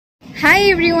Hi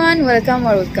everyone,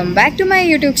 welcome back to my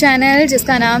YouTube channel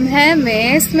जिसका नाम है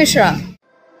मिस मिश्रा।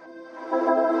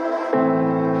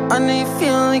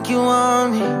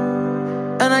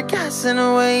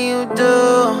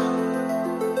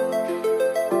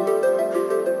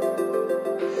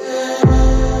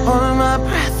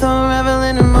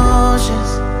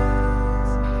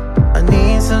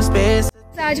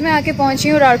 आज मैं आके पहुंची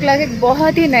हूँ रौरकेला के एक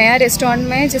बहुत ही नया रेस्टोरेंट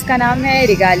में जिसका नाम है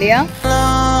रेगालिया।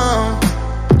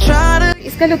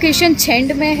 इसका लोकेशन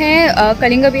छेंड में है,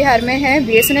 कलिंगा विहार में है,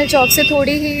 bsnl चौक से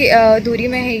थोड़ी ही दूरी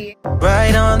में है ये।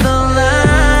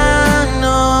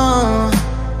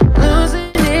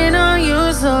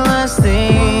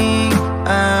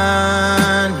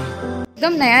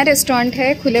 एकदम नया रेस्टोरेंट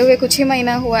है, खुले हुए कुछ ही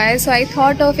महीना हुआ है, सो I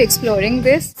thought of exploring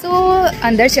this. सो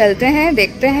अंदर चलते हैं,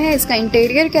 देखते हैं इसका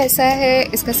इंटीरियर कैसा है,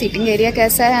 इसका सीटिंग एरिया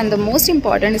कैसा है, एंड द मोस्ट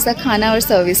इम्पोर्टेंट इसका खाना और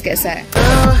सर्विस कैसा है।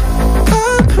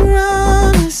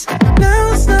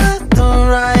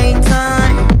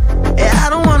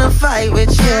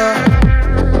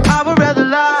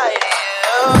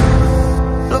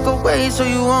 So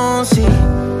you won't see,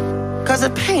 'cause the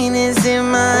pain is in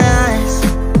my eyes.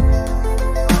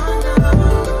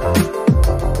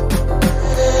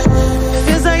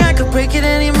 Feels like I could break it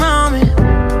any moment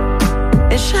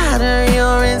and shatter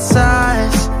your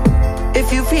insides.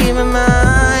 If you feel my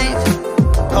mind,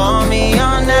 call me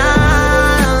all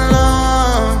night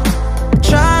long.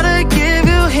 Try to give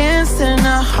you hints and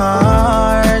a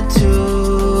heart to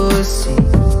see.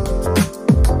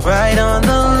 Right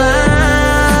on the line.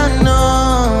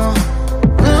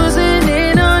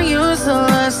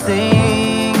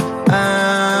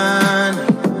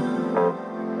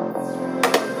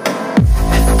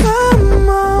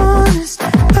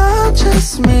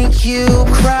 Make you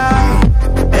cry,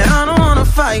 and I don't wanna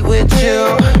fight with you.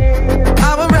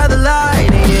 I would rather lie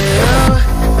to you.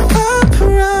 I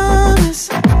promise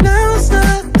now's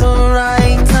not the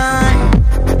right time,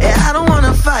 and I don't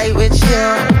wanna fight with you.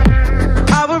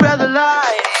 I would rather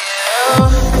lie to you.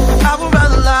 I would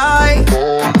rather lie.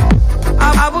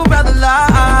 I would rather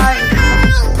lie.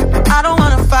 I don't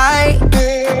wanna fight.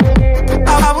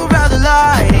 I would rather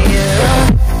lie to you.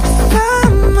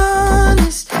 I'm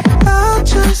honest, I'll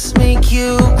just make you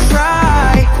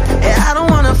cry, and I don't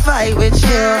wanna fight with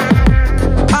you.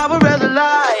 I would rather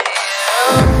lie to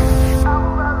you. I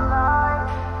would rather lie.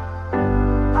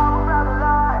 I would rather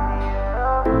lie to you.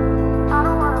 I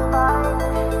don't wanna fight.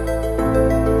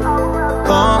 I would rather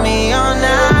call me all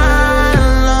night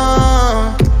long.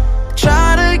 Try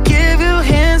to give you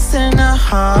hints and a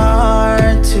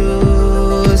heart to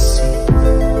see.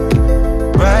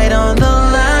 Right on the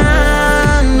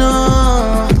line, no.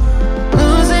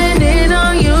 Losing it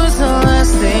on you's the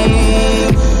last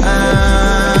thing I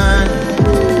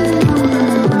need.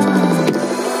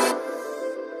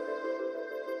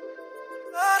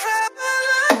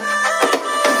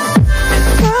 If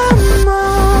I'm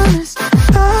honest,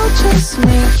 I'll just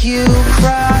make you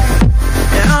cry,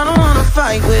 and I don't wanna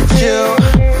fight with you.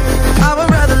 I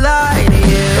would rather lie to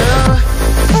you.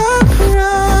 I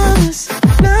promise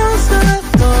now's not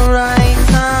the right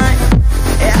time,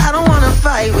 and I don't wanna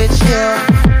fight with you.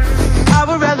 I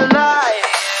would rather lie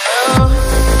to you.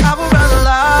 I would rather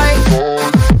lie.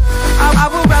 I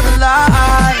would rather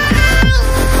lie.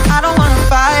 I don't wanna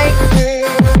fight.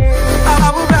 I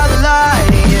would rather lie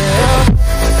to you.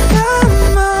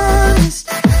 I'm honest,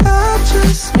 I'll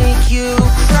just make you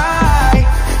cry,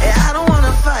 and I don't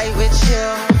wanna fight with you.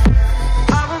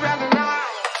 I would rather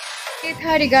lie. ये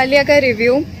था Regalia का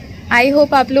review. I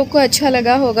hope आप लोग को अच्छा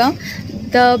लगा होगा।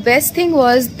 The best thing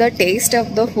was the test of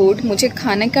the food. मुझे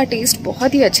खाने का टेस्ट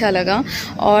बहुत ही अच्छा लगा,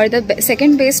 और the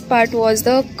second best part was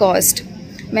the cost.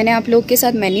 मैंने आप लोग के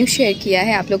साथ मेन्यू शेयर किया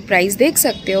है, आप लोग प्राइस देख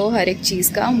सकते हो हर एक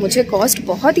चीज़ का। मुझे कॉस्ट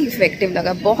बहुत ही इफेक्टिव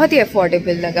लगा, बहुत ही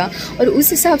अफोर्डेबल लगा, और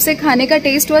उस हिसाब से खाने का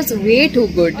test was way to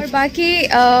good. और बाकी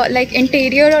लाइक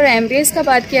इंटीरियर और एम्बियंस का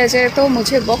बात किया जाए तो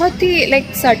मुझे बहुत ही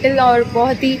लाइक सटल और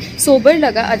बहुत ही सोबर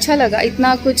लगा, अच्छा लगा।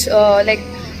 इतना कुछ लाइक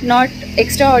नॉट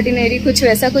एक्स्ट्रा ऑर्डिनरी, कुछ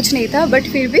वैसा कुछ नहीं था, बट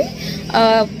फिर भी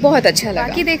बहुत अच्छा लगा।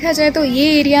 बाकी देखा जाए तो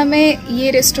ये एरिया में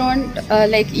ये रेस्टोरेंट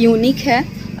लाइक यूनिक है,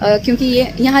 क्योंकि ये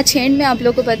यहाँ छेंड में आप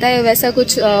लोग को पता है वैसा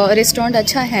कुछ रेस्टोरेंट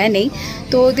अच्छा है नहीं,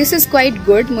 तो दिस इज़ क्वाइट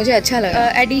गुड, मुझे अच्छा लगा।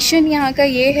 एडिशन यहाँ का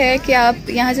ये है कि आप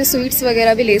यहाँ से स्वीट्स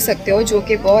वगैरह भी ले सकते हो, जो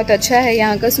कि बहुत अच्छा है।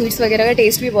 यहाँ का स्वीट्स वगैरह का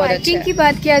टेस्ट भी बहुत अच्छा है। पार्किंग की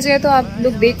बात किया जाए तो आप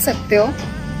लोग देख सकते हो,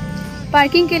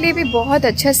 पार्किंग के लिए भी बहुत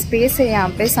अच्छा स्पेस है यहाँ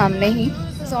पे सामने ही।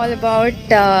 It's all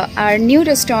about our new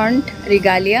restaurant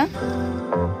Regalia.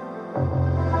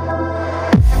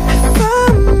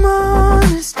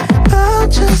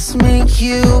 just make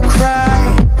you cry.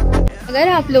 अगर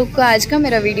आप लोग को आज का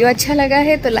मेरा वीडियो अच्छा लगा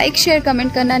है तो लाइक शेयर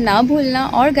कमेंट करना ना भूलना,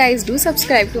 और guys do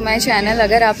subscribe to my channel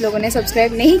अगर आप लोगों ने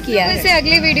सब्सक्राइब नहीं किया है। वैसे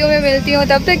अगले वीडियो में मिलती हूँ,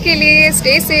 तब तक के लिए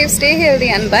stay safe, stay healthy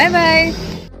and bye bye.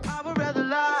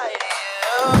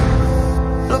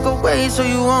 Look away so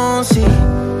you won't see,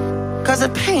 'cause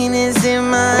the pain is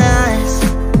in my eyes.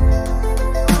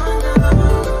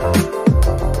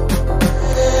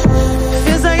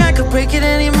 Feels like I could break it